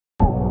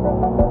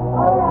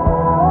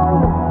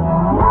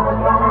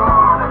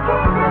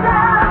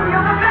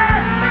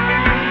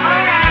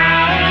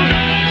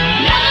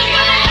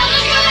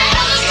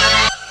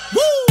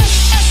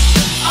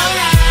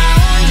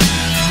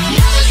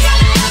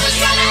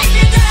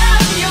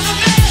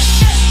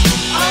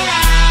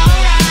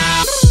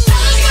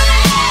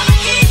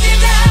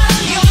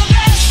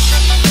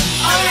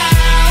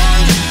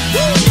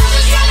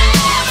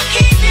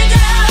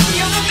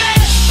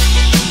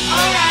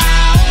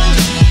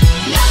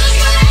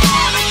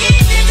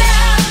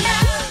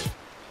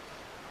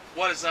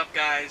What is up,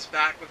 guys?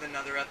 Back with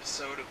another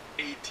episode of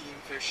A-Team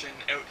Fishing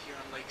out here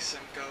on Lake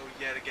Simcoe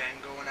yet again,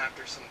 going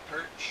after some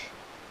perch.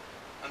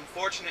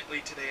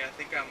 Unfortunately today I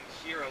think I'm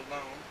here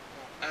alone.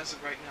 Well, as of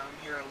right now I'm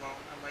here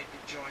alone. I might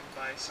be joined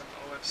by some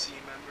OFC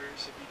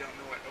members. If you don't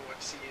know what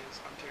OFC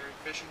is, Ontario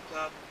Fishing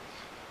Club,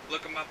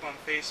 look them up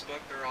on Facebook.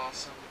 They're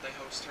awesome. They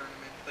host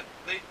tournaments.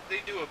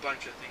 They do a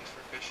bunch of things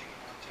for fishing in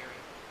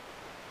Ontario.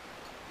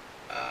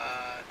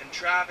 And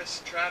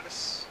Travis I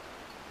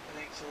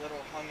think is a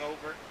little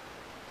hungover.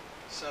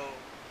 So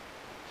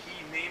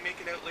he may make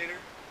it out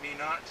later, may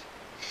not.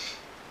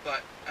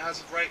 But as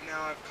of right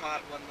now, I've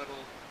caught one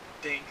little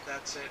dink.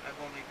 That's it. I've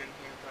only been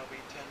here probably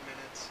 10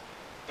 minutes.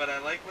 But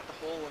I like what the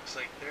hole looks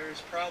like.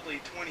 There's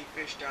probably 20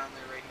 fish down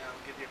there right now.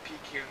 I'll give you a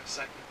peek here in a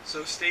second.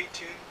 So stay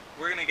tuned.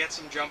 We're going to get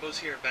some jumbos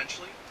here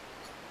eventually.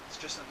 It's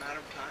just a matter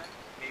of time.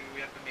 Maybe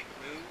we have to make a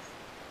move.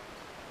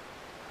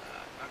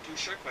 Not too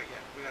sure quite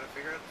yet. We got to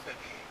figure out the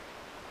fish.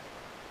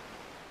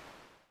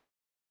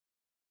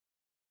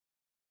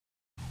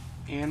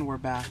 And we're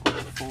back with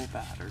a full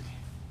battery.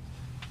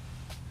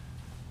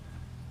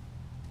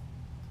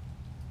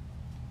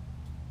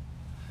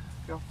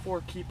 Got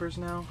 4 keepers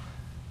now.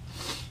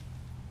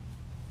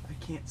 I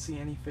can't see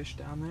any fish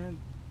down there.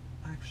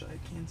 Actually, I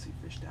can see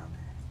fish down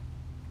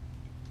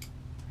there.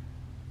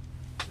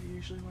 But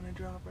usually when I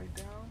drop right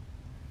down,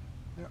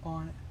 they're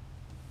on it.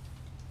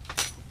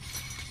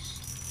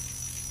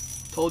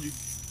 Told you.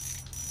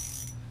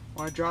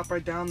 When I drop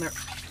right down, they're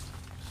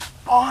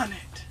on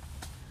it.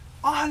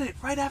 On it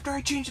right after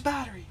I change the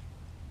battery.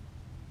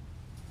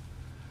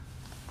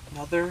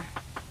 Another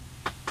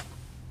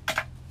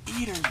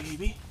eater,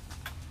 baby.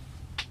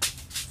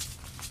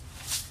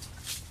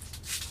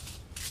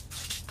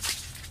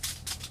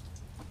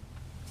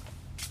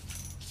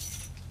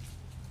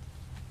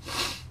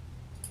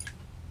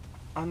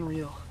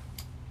 Unreal.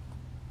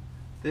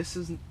 This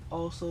is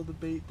also the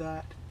bait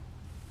that...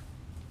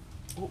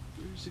 Oh,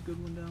 there's a good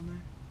one down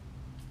there.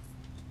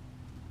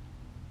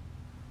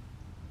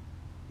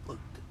 Look.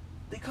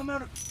 They come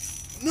out of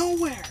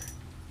nowhere.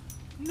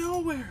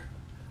 Nowhere.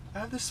 I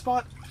have this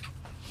spot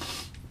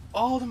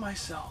all to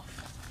myself.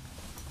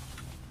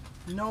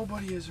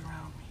 Nobody is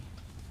around me.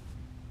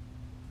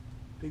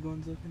 Big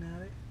one's looking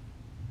at it.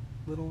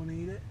 Little one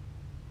ate it.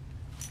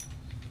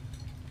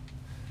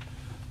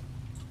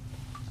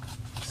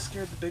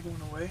 Scared the big one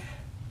away.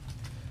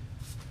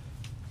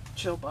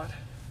 Chill, bud.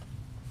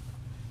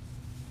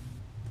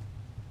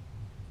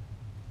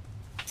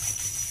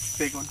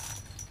 Big one.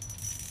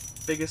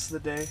 Biggest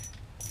of the day.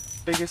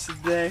 Biggest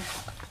of the day.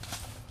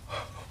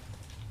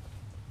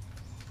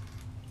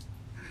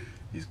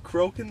 He's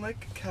croaking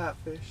like a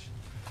catfish.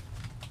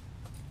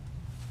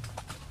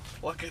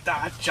 Look at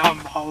that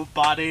jumbo,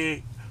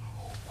 buddy.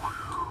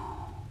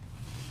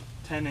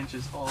 10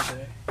 inches all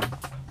day.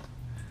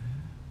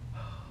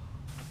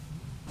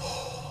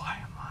 Oh, I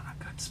am on a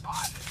good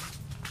spot.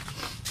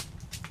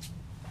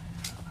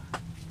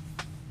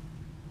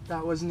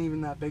 That wasn't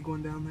even that big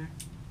one down there.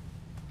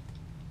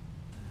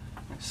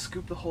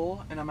 Scoop the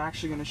hole, and I'm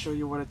actually going to show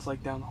you what it's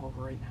like down the hole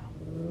right now.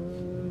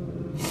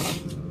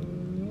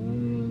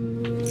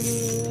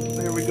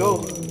 There we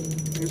go.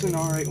 Here's an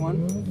alright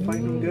one.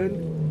 Fighting him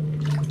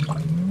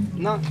good.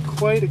 Not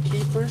quite a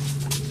keeper.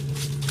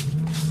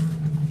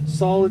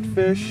 Solid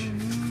fish.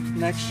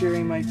 Next year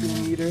he might be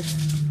an eater.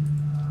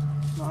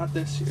 Not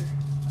this year.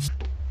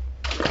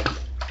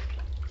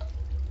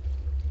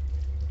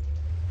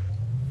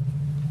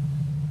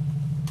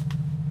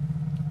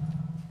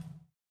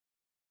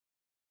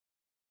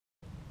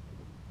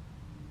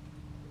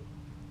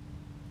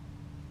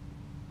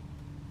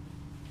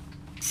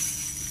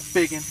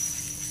 Biggin.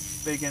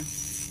 Biggin.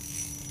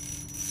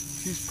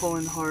 She's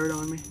pulling hard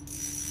on me.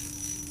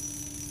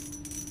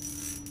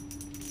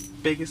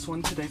 Biggest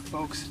one today,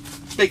 folks.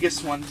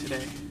 Biggest one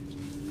today.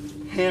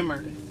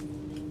 Hammered it.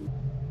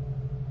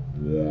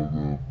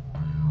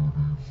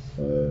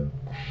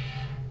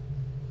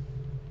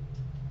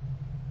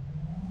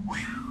 What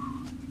a beauty,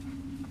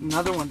 folks.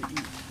 Another one to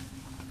eat.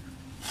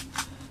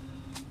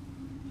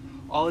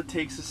 All it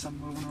takes is some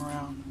moving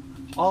around.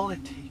 All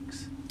it takes.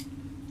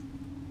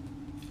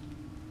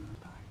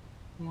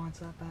 Wants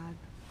that bad.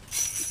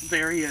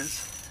 There he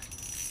is.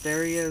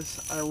 There he is.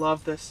 I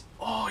love this.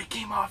 Oh, he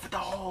came off at the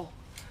hole.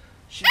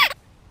 Shit.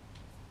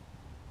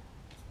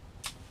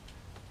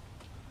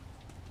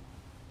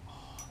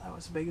 Oh, that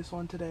was the biggest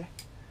one today.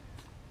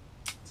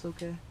 It's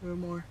okay. There are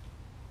more.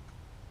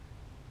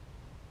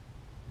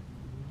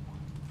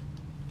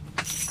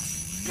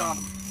 Got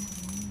him.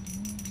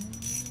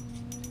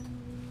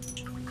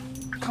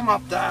 Come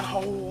up that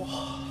hole.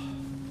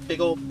 Big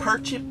old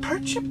perch it,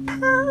 perch it,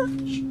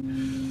 perch.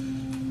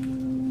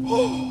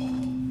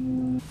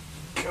 Oh,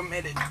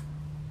 committed.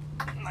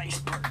 Nice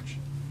perch.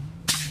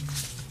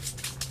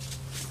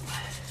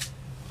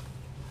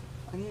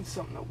 I need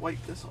something to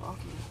wipe this off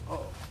me.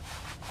 Oh,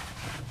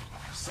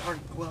 sorry,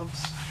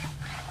 gloves.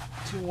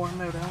 Too warm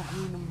out. I don't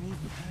need them.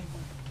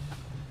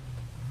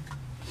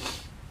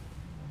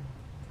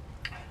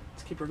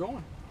 Let's keep her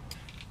going.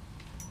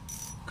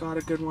 Got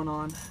a good one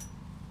on.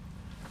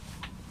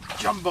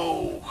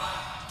 Jumbo.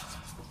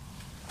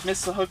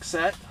 Missed the hook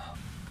set.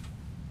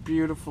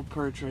 Beautiful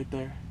perch right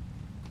there.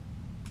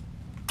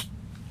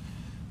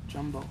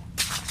 Jumbo.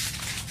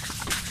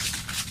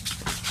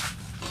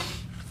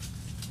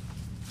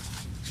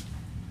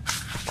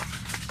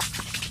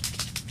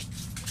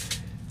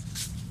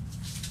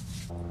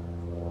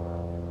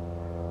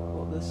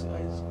 Well, this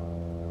guy's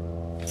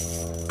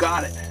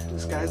got it.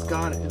 This guy's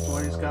got it, is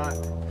what he's got.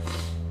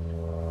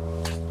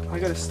 I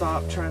gotta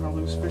stop trying to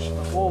lose fish in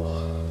the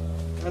hole.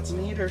 That's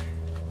an eater.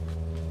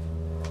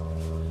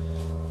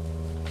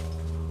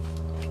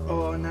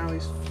 Oh, and now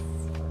he's...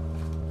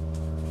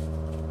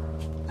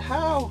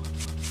 How?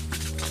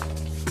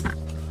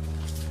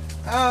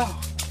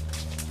 Ow!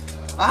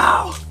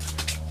 Ow!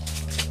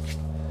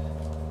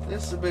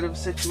 This is a bit of a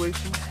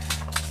situation.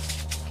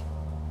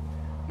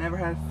 Never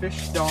had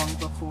fish dong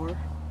before.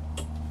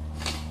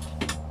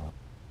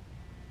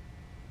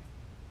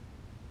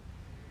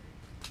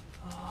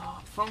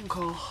 Oh, phone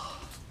call.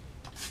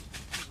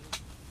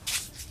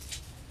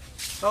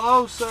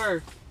 Hello,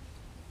 sir.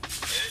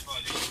 Hey,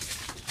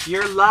 buddy.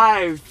 You're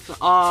live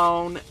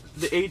on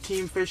the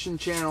A-Team Fishing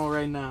channel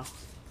right now.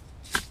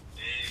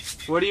 Hey,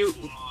 What do you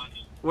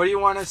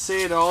want to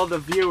say to all the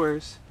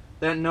viewers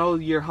that know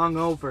you're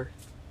hungover?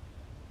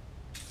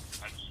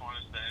 I just want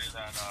to say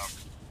that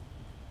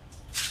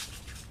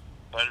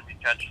better be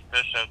catching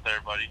fish out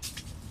there, buddy.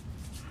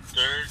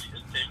 Third,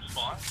 same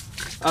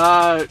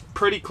spot?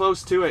 Pretty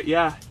close to it,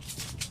 yeah.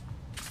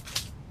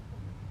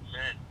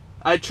 Man,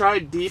 I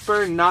tried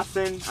deeper,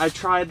 nothing. I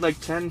tried like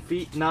 10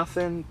 feet,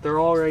 nothing. They're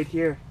all right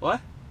here.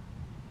 What?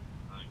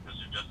 because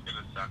you're just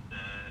gonna send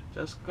it.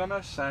 Just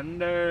gonna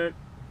send it.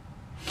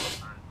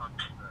 Alright, talk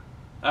to you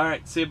then.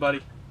 Alright, see you, buddy.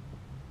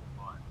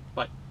 Bye.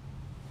 Bye.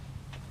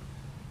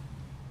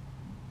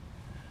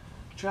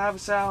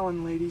 Travis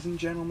Allen, ladies and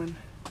gentlemen.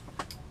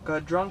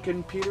 Got drunk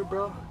in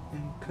Peterborough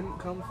and couldn't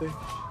come fish.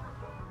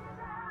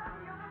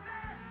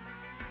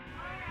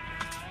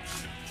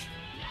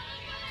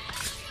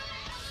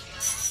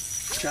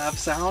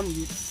 Travis Allen,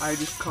 I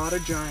just caught a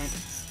giant,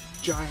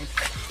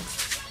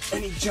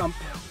 and he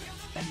jumped out,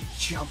 and he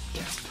jumped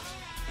out,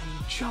 and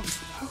he jumped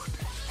out.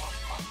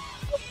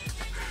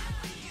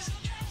 Ladies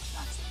and gentlemen,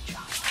 that's the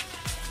giant.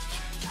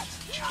 That's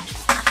the giant.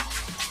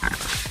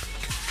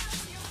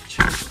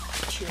 Chill, chill,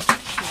 chill,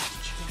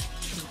 chill,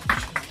 chill,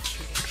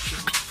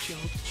 chill,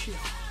 chill,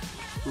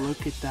 chill.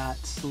 Look at that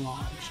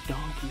sludge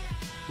donkey.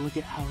 Look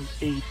at how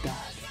he ate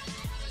that.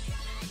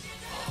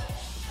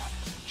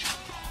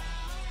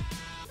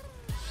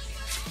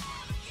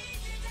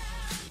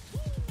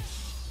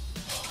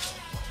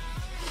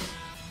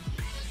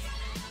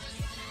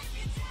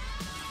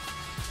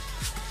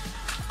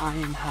 I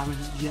am having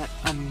yet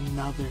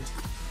another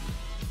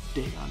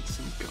day on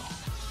Simcoe.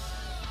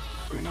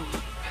 We're gonna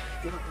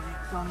get a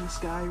length on this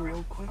guy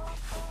real quick.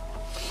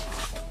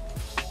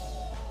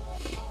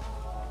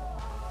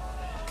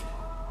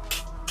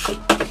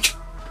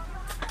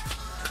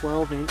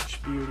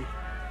 "12-inch beauty.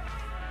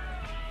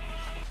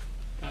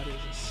 That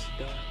is a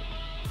stud.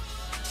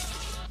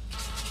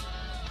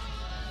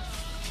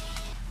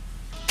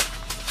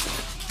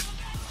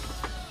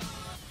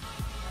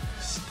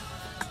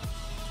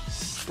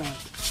 Stud.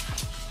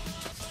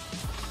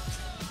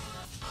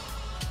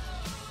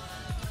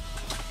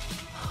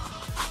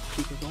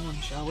 Keep it going,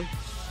 shall we?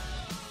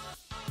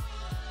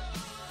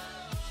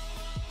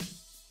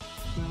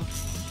 No,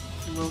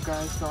 the little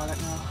guy's got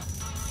it now.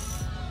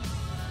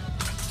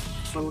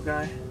 Little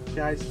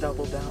guy's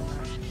doubled down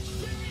there.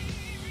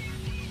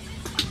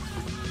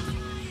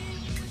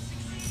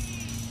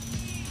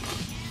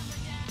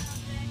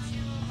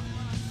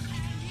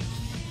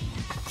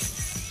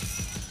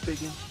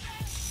 Biggin,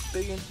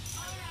 biggin.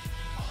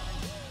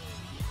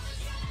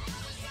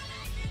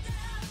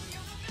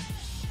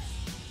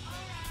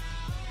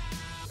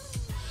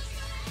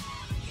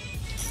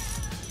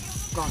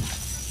 Go on.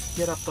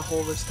 Get up the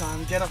hole this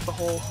time. Get up the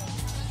hole.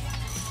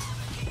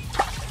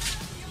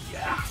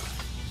 Yeah.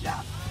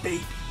 Yeah,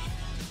 baby.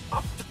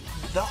 Up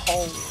the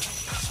hole.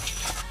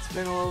 It's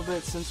been a little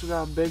bit since we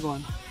got a big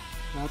one.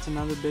 That's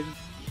another big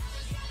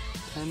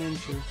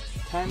 10-incher.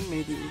 10,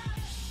 maybe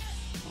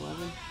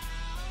 11.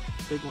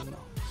 Big one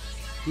though.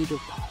 Heater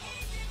pile.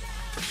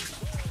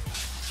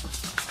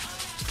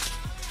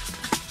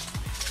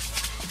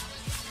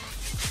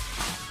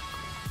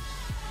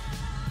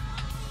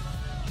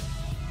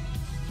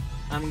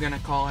 I'm gonna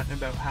call it in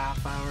about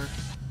half hour.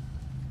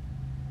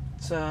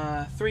 It's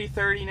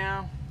 3:30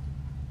 now.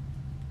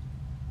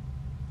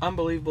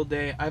 Unbelievable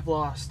day. I've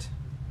lost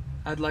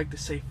I'd like to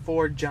say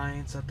 4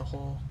 giants at the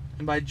hole.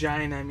 And by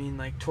giant I mean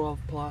like 12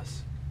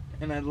 plus.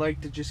 And I'd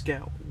like to just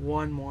get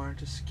one more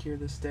to secure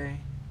this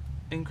day.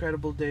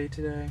 Incredible day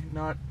today.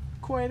 Not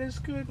quite as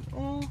good.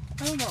 Well,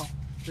 I don't know.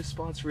 This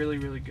spot's really,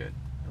 really good.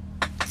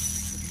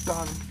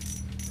 Got him.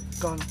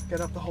 Got him.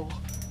 Get up the hole.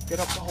 Get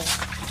up the hole.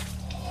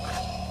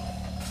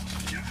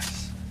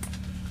 Yes.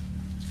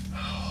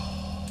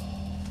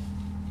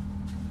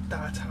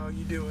 That's how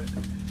you do it.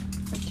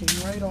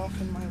 Came right off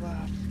in my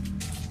lap.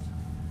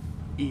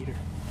 Eater.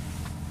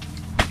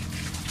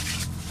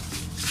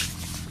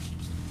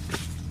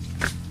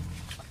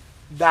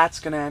 That's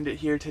gonna end it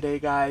here today,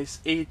 guys.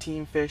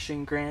 18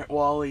 Fishing, Grant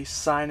Whalley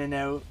signing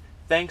out.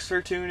 Thanks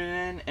for tuning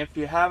in. If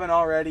you haven't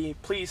already,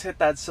 please hit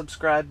that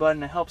subscribe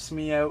button. It helps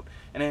me out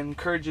and it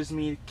encourages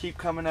me to keep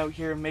coming out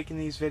here and making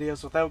these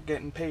videos without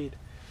getting paid.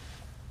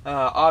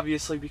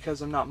 Obviously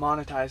because I'm not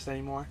monetized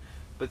anymore.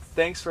 But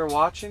thanks for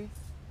watching,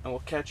 and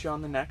we'll catch you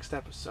on the next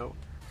episode.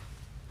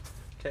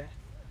 Okay,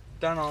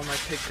 done all my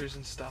pictures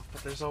and stuff,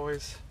 but there's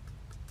always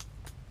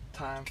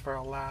time for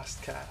a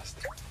last cast.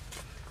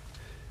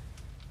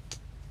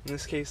 In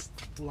this case,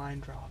 line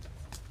drop.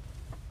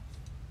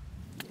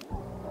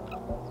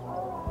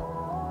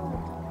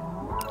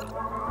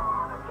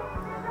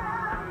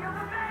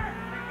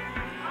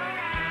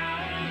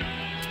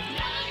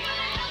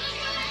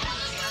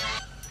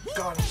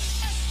 Got him.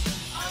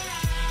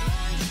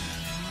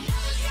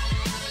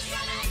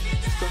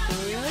 Stuck on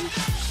the ice.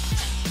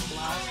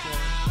 Last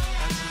one.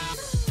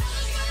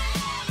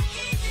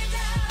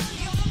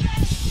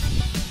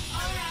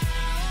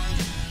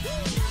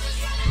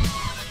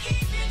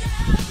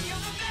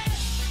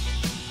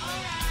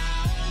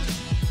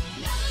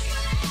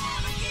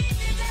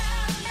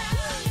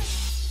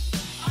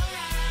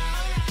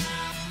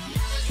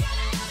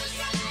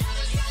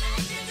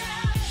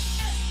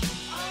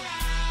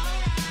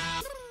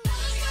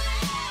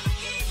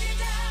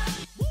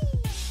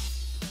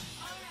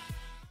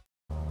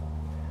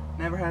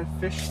 Never had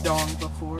fish dong before.